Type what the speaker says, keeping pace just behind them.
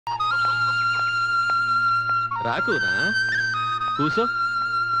రాకునా కూసో.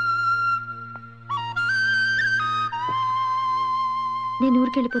 నేను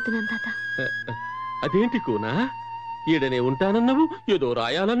ఊరికెళ్ళిపోతున్నాను తాత. అదేంటి కూనా, ఈడనే ఉంటానన్నావు, ఏదో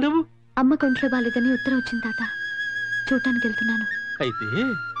రాయాలన్నావు. అమ్మ కొంట్లో బాలేదని ఉత్తరం వచ్చింది తాత, చూడటానికి వెళ్తున్నాను. అయితే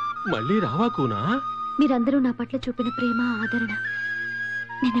మళ్ళీ రావా కూనా? మీరందరూ నా పట్ల చూపిన ప్రేమ ఆదరణ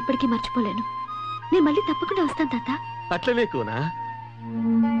నేనెప్పటికీ మర్చిపోలేను. నేను మళ్ళీ తప్పకుండా వస్తాను తాత. అట్లనే కూనా.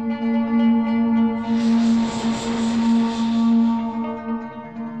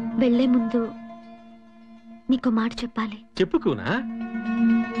 వెళ్లే ముందు నీకో మాట చెప్పాలి. చెప్పుకోనా.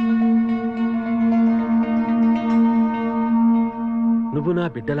 నువ్వు నా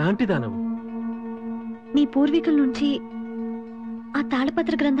బిడ్డలాంటిదానవు. మీ పూర్వీకుల నుంచి ఆ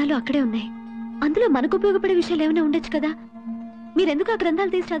తాళపత్ర గ్రంథాలు అక్కడే ఉన్నాయి. అందులో మనకు ఉపయోగపడే విషయాలు ఏమైనా ఉండొచ్చు కదా. మీరెందుకు ఆ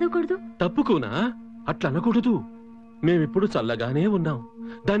గ్రంథాలు తీసి చదవకూడదు? తప్పుకోనా, అట్లా అనకూడదు. మేమిప్పుడు చల్లగానే ఉన్నాం.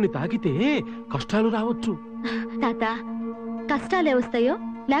 దాన్ని తాకితే కష్టాలు రావచ్చు. తాత, కష్టాలే వస్తాయో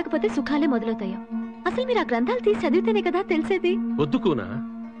లేకపోతే సుఖాలే మొదలవుతాయో అసలు మీరు ఆ గ్రంథాలు తీసి చదివితేనే కదా తెలిసేది. వద్దుకోనా,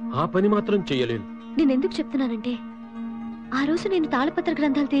 ఆ పని మాత్రం చెయ్యలేను. నేనెందుకు చెప్తున్నానంటే, ఆ రోజు నేను తాళపత్ర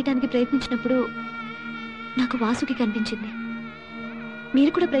గ్రంథాలు తీయడానికి ప్రయత్నించినప్పుడు నాకు వాసుకి కనిపించింది.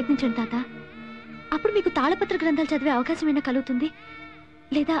 మీరు కూడా ప్రయత్నించండి తాత. అప్పుడు మీకు తాళపత్ర గ్రంథాలు చదివే అవకాశం అయినా కలుగుతుంది,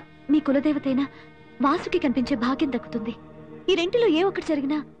 లేదా మీ కులదేవతైనా వాసుకి కనిపించే భాగ్యం దక్కుతుంది. ఈ రెంటిలో ఏ ఒక్కటి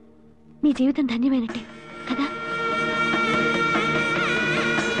జరిగినా మీ జీవితం ధన్యమైనట్టే కదా.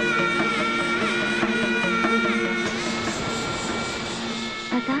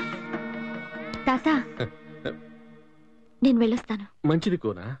 తాత తాత, నేను వెళ్ళొస్తాను. మంచిది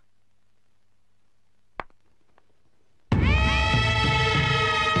కోనా.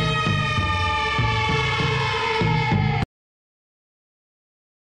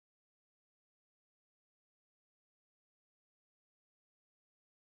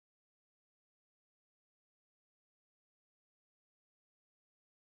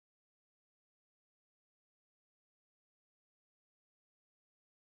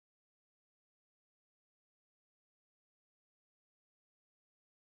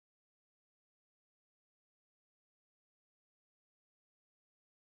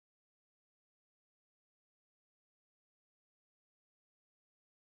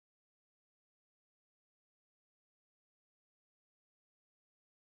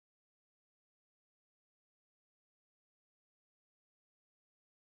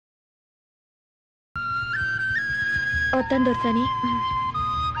 వస్తాను దొరసాని.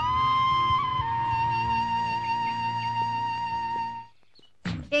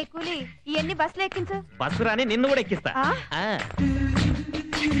 ఏ కూలి, ఇవన్నీ బస్సులు ఎక్కించు. బస్సు రాని నిన్ను కూడా ఎక్కిస్తా.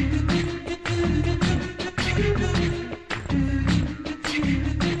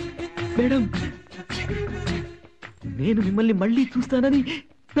 మేడం, నేను మిమ్మల్ని మళ్ళీ చూస్తానని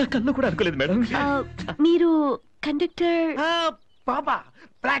నా కళ్ళు కూడా అనుకోలేదు మేడం. మీరు కండక్టర్ బాబా,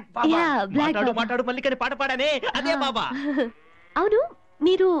 బ్లాక్ బాబా. మాట్లాడు మళ్ళీ కానీ పాట పాడానే, అదే బాబా. అవును,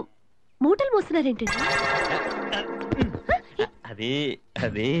 మీరు మూటలు మోస్తున్నారేంటి?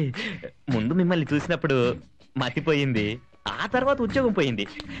 అదే ముందు మిమ్మల్ని చూసినప్పుడు మతిపోయింది, ఆ తర్వాత ఉద్యోగం పోయింది.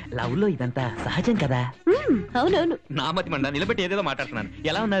 లవ్ లో ఇదంతా సహజం కదా. అవునవును. నా మతి మండ నిలబెట్టి ఏదేదో మాట్లాడుతున్నాను.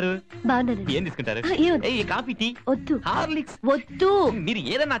 ఎలా ఉన్నారు? బాగున్నాను. ఏం తీసుకుంటారు? కాఫీ, టీ, వద్దు. హార్లిక్స్ వద్దు. మీరు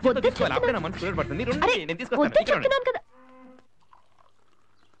ఏదన్నా తీసుకోవాలి. అప్పుడే నా మనసు పడుతుంది. నేను తీసుకొస్తాను కదా.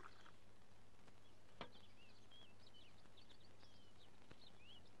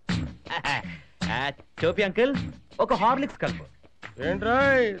 చోపి అంకుల్, ఒక హార్లిక్స్ కలుపు. ఏంట్రా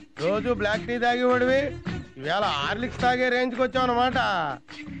రోజు బ్లాక్ టీ తాగేవాడివి, ఇవాళ హార్లిక్స్ తాగే రేంజ్ కి వచ్చావు అన్నమాట.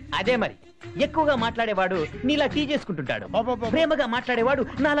 అదే మరి, ఎక్కువగా మాట్లాడేవాడు నీలా టీ చేసుకుంటుంటాడు, ప్రేమగా మాట్లాడేవాడు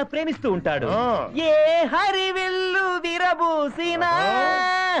నాలా ప్రేమిస్తూ ఉంటాడు. ఏ హరివిల్లు విరబూసినా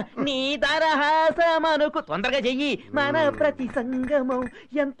నీ దరహాసమనుకు. తొందరగా చెయ్యి, మన ప్రతి సంగమం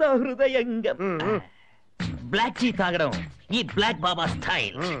ఎంతో హృదయంగా. బ్లాక్ టీ తాగడం ఈ బ్లాక్ బాబా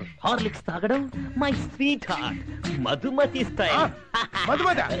స్టైల్. హార్లిక్స్ తాగడం my sweet heart Madhumati style.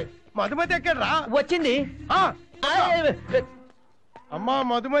 Madhumati ఎక్కడ్రా? వచ్చింది. అమ్మా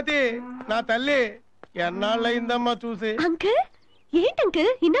మధుమతి, నా తల్లి, ఎన్నాళ్ళయిందమ్మా చూసి. అంకుల్, ఏంటి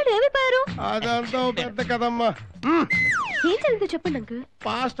అంకుల్ ఇన్నాళ్ళు ఏమైపోయారు? అదంతా పెద్ద కదమ్మా. ఏం జరిగిందో చెప్పండి uncle.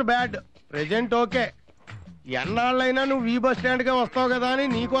 Past bad, present okay. ఎన్నాళ్ళైనా నువ్వు ఈ బస్ స్టాండ్ గా వస్తావు కదా అని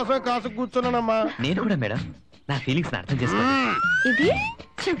నీకోసమే కాసు కూర్చున్నానమ్మా. నేను కూడా మేడం నా ఫీలింగ్స్ అర్థం చేసుకో. ఇది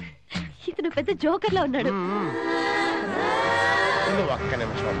ఇతను పెద్ద జోకర్ లా ఉన్నాడు. ఒక్క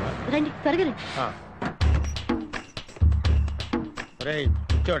నిమిషం అమ్మా, రండి త్వరగా రండి.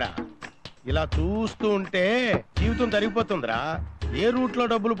 చూడా, ఇలా చూస్తూ ఉంటే జీవితం జరిగిపోతుందిరా. ఏ రూట్ లో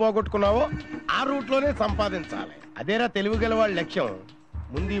డబ్బులు పోగొట్టుకున్నావో ఆ రూట్ లోనే సంపాదించాలి. అదేరా తెలివిగల వాళ్ళ లక్ష్యం.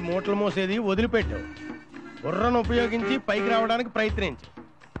 ముందు ఈ మూటలు మోసేది వదిలిపెట్టు. బుర్రను ఉపయోగించి పైకి రావడానికి ప్రయత్నించి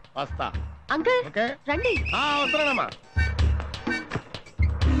వస్తా. అంకుల్ ఓకే రండి. వస్తున్నానమ్మా.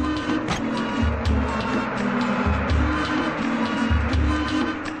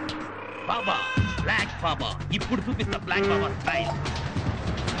 బాబా బ్లాక్ బాబా ఇప్పుడు చూపిస్తా బ్లాక్ బాబా స్టైల్.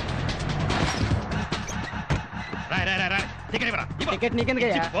 టికెట్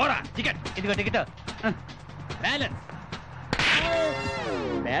నీకెందుకయ్యా? టికెట్ ఇదిగో టికెట్. బ్యాలెన్స్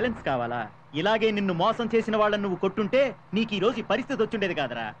బ్యాలెన్స్ కావాలా? ఇలాగే నిన్ను మోసం చేసిన వాళ్ళని నువ్వు కొట్టుంటే నీకు ఈ రోజు ఈ పరిస్థితి వచ్చుండేది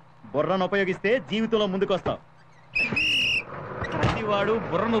కాదరా. బుర్రను ఉపయోగిస్తే జీవితంలో ముందుకొస్తావు. ప్రతివాడు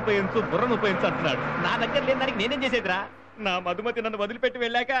బుర్రను ఉపయోగించు అంటున్నాడు. నా దగ్గర లేని దానికి నేనేం చేసేదిరా? నా మధుమతి నన్ను వదిలిపెట్టి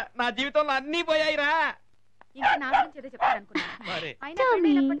వెళ్ళాక నా జీవితంలో అన్నీ పోయాయిరా. ఇంకా నా గురించి ఏదో చెప్తారనుకున్నా. అయినా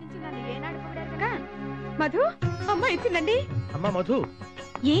పెళ్ళైనప్పటి నుంచి నన్ను ఏనాడు పొగిడారు కదా. మధు అమ్మ ఇచ్చిందండి. అమ్మా మధు,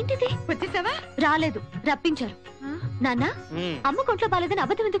 ఏంటిది? వచ్చేసావా? రాలేదు, రప్పించారు. నాన్న, అమ్మ కొంట్లో బాలేదని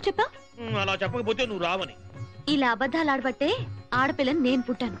అబద్ధం ఎందుకు చెప్పా? అలా చెప్పకపోతే నువ్వు రావని. ఇలా అబద్ధాలు ఆడబట్టే ఆడపిల్లని నేను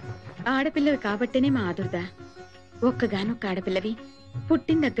పుట్టాను. ఆడపిల్లవి కాబట్టేనే మా ఆదుర్దా. ఒక్కగానొక్క ఆడపిల్లవి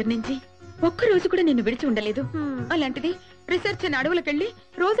పుట్టిన దగ్గర నుంచి ఒక్క రోజు కూడా నిన్ను విడిచి ఉండలేదు. అలాంటిది రీసెర్చ్ అని అడవులకెళ్ళి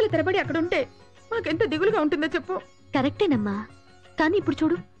రోజుల తరబడి అక్కడుంటే మాకెంత దిగులుగా ఉంటుందో చెప్పు. కరెక్టేనమ్మా, కానీ ఇప్పుడు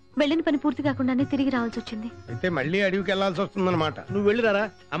చూడు, వెళ్ళిన పని పూర్తి కాకుండానే తిరిగి రావాల్సి వచ్చింది. అయితే మళ్ళీ అడవికి వెళ్లాల్సి వస్తుందన్నమాట. నువ్వు వెళ్ళిరారా,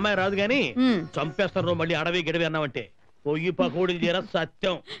 అమ్మాయి రాదు గాని చంపేస్తాను. మళ్ళీ అడవి గడివి అన్నావంటే పొయ్యి పకోడీలు తీర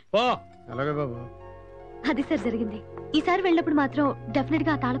సత్యం. ఓ అలాగే బాబు. అది సార్ జరిగింది. ఈసారి వెళ్ళినప్పుడు మాత్రం డెఫినెట్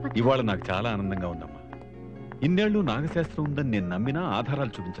గా ఆ తాళపత్రం. ఇవాళ నాకు చాలా ఆనందంగా ఉందమ్మా. ఇన్నేళ్లు నాగశాస్త్రం ఉందని నేను నమ్మినా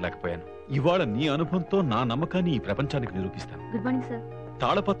ఆధారాలు చూపించలేకపోయాను. ఇవాళ నీ అనుభవంతో నా నమ్మకాన్ని ఈ ప్రపంచానికి నిరూపిస్తాను. Good morning sir.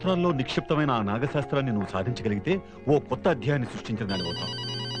 తాళపత్రాల్లో నిక్షిప్తమైన ఆ నాగశాస్త్రాన్ని నువ్వు సాధించగలిగితే ఓ కొత్త అధ్యాయాన్ని సృష్టించిన దాని అవుతావు.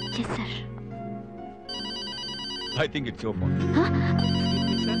 Yes sir. I think it's your phone.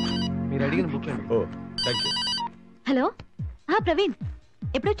 మీరు అడిగిన బుక్ అండి. ఓ థ్యాంక్ యూ. హలో, ప్రవీణ్,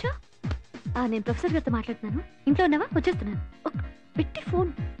 ఎప్పుడొచ్చా? నేను ప్రొఫెసర్ గారితో మాట్లాడుతున్నాను. ఇంట్లో ఉన్నావా? వచ్చేస్తున్నాను. పెట్టి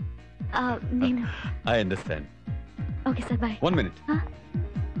ఫోన్. నేను I understand. Okay sir, bye. 1 minute.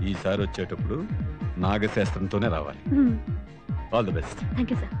 ఈసారి వచ్చేటప్పుడు నాగశాస్త్రంతోనే రావాలి. All the best.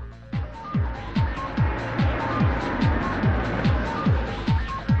 Thank you sir.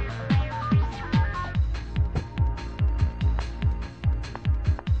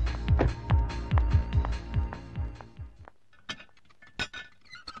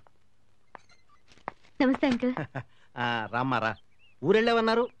 నమస్తే అంకుల్. రామ్మారా,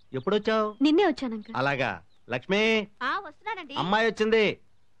 ఊరెళ్ళావన్నారు, ఎప్పుడొచ్చావు? నిన్నే వచ్చాను అంకుల్. అలాగా. లక్ష్మి, వస్తున్నానండి. అమ్మాయి వచ్చింది.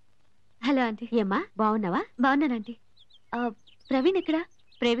 Hello aunty. ఏమ్మా, బాగున్నావా? బాగున్నానంటీ. ప్రవీణ్ ఎక్కడా?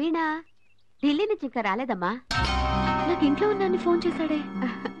 ప్రవీణా ఢిల్లీ నుంచి ఇంకా రాలేదమ్మా. నాకు ఇంట్లో ఉన్నాన్ని ఫోన్ చేశాడే.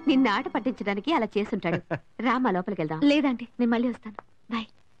 నిన్న ఆట పట్టించడానికి అలా చేసుంటాడు. రామా లోపలికి వెళ్దాం. లేదండి, నేను మళ్ళీ వస్తాను. బాయ్.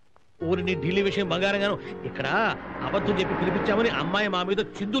 ఊరిని ఢిల్లీ విషయం బంగారంగాను ఇక్కడ అబద్ధం చెప్పి పిలిపించామని అమ్మాయి మా మీద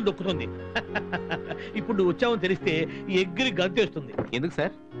చిందులు దొక్కుతుంది. ఇప్పుడు నువ్వు వచ్చావని తెలిస్తే ఎగ్గిరి గంతేస్తుంది. ఎందుకు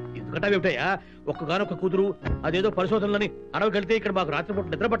సార్? ఎందుకంటే ఏమిటయ్యా, ఒక్కగానొక్క కూతురు, అదేదో పరిశోధనలని అడవికెళ్తే ఇక్కడ మాకు రాత్రిపూట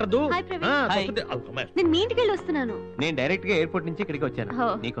నిద్ర పట్టద్దు. నేను మీ ఇంటికి వెళ్ళి వస్తున్నాను. నేను డైరెక్ట్ గా ఎయిర్పోర్ట్ నుంచి ఇక్కడికి వచ్చాను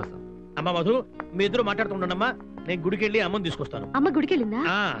నీకోసం. అమ్మా మధు, మీ ఇద్దరు మాట్లాడుతుండమ్మా, నేను గుడికి వెళ్ళి అమ్మని తీసుకొస్తాను. అమ్మ గుడికి వెళ్ళిందా?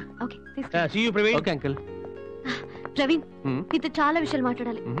 See you, Praveen. Okay uncle. Praveen, నీతో చాలా విషయాలు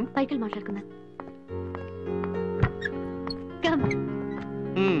మాట్లాడాలి. పైకి వెళ్ళి మాట్లాడుకుందాం.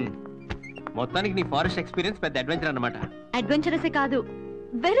 మొత్తానికి నీ ఫారెస్ట్ ఎక్స్పీరియన్స్ పెద్ద అడ్వెంచర్ అన్నమాట. అడ్వెంచరసే కాదు,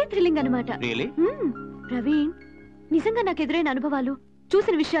 వెరీ థ్రిల్లింగ్ అన్నమాట. రియల్లీ? ప్రవీణ్, నిజంగా నాకు ఎదురైన అనుభవాలు,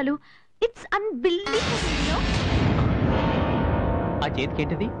 చూసిన విషయాలు, ఇట్స్ అన్బిలీవబుల్. ఆ చేతికి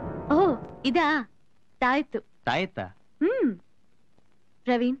ఏంటిది? ఓ ఇదా, తాయెత్తు. తాయెత్తా?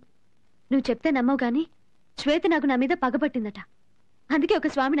 ప్రవీణ్, నువ్వు చెప్తే నమ్మవు గాని శ్వేత నాకు నా మీద పగబట్టిందట. అందుకే ఒక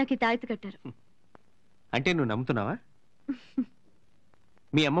స్వామి నాకు ఈ తాయెత్తు కట్టారు. అంటే నువ్వు నమ్ముతున్నావా?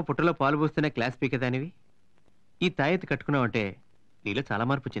 మీ అమ్మ పుట్టలో పాలు పోస్తూనే క్లాస్ పీకేదానివి ఈ తాయెత్తు కట్టుకున్నావంటే నీలో చాలా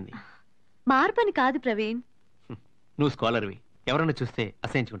మార్పు వచ్చింది. మార్పని కాదు ప్రవీణ్. నువ్వు స్కాలర్వి, ఎవరన్నా చూస్తే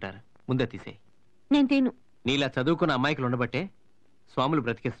అసహించుకుంటారు. ముందే తీసేయి. నేను తిను. నీలా చదువుకున్న అమ్మాయికులు ఉండబట్టే స్వాములు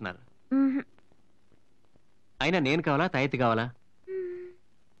బ్రతికేస్తున్నారు. అయినా నేను కావాలా, తాయెత్తు కావాలా?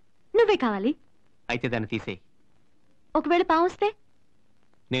 నువ్వే కావాలి. అయితే దాన్ని తీసేయి. ఒకవేళ పావు వస్తే?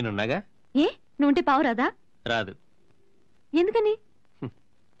 నేనున్నాగా. ఏ, నువ్వుంటే పావు రాదా? రాదు. ఎందుకని?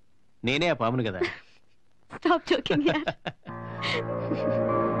 నేనే ఆ పామును కదా. స్టాప్ జోకింగ్ యార్.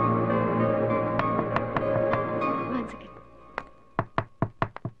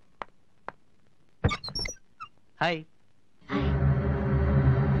 హాయ్.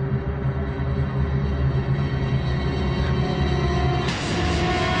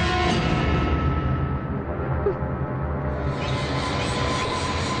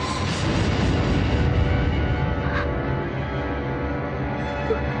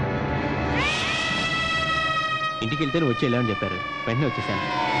 ఇంటికి వెళ్తే నువ్వు వచ్చి వెళ్ళామని చెప్పారు, వెంటనే వచ్చేసాను.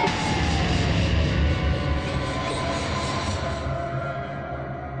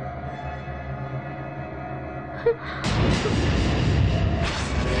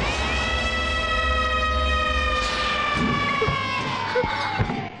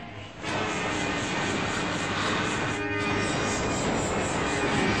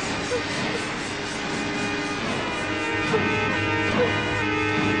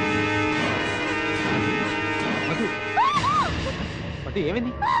 మధు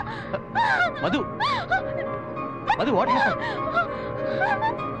ఏమైంది? Madhu Madhu what happened?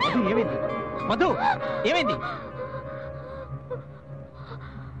 మధు ఏమైంది? మధు ఏమైంది?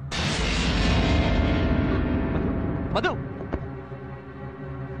 మధు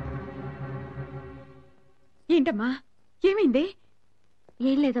ఏంటమ్మా ఏమైంది?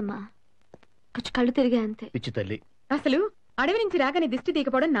 ఏం లేదమ్మా, కొంచెం కళ్ళు తిరిగా అంతే. పిచ్చి తల్లి, అసలు అడవి నుంచి రాగానే దిష్టి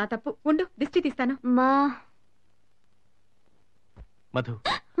తీయకపోవడం నా తప్పు. ఉండు, దిష్టి తీస్తాను. మా మధు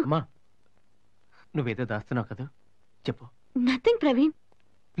అమ్మా నువ్వేదో దాస్తున్నావు కదా, చెప్పు. Nothing Praveen,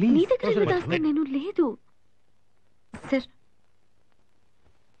 please. నీ దగ్గర ఏదో దాస్తాను నేను. లేదు సార్.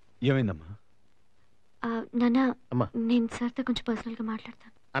 ఏమైందమ్మా? నాన్న, అమ్మా. నేను సార్తో కొంచెం పర్సనల్ గా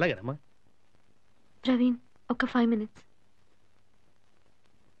మాట్లాడతాను. అలాగేనమ్మా. ప్రవీణ్, ఒక 5 minutes.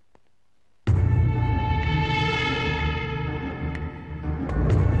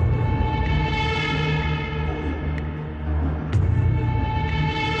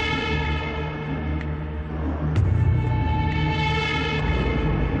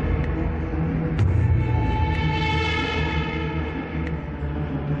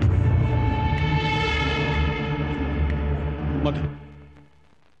 మధు,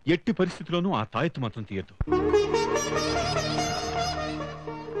 ఎట్టి పరిస్థితిలోనూ ఆ తాయెత్తు మాత్రం తీయద్దు.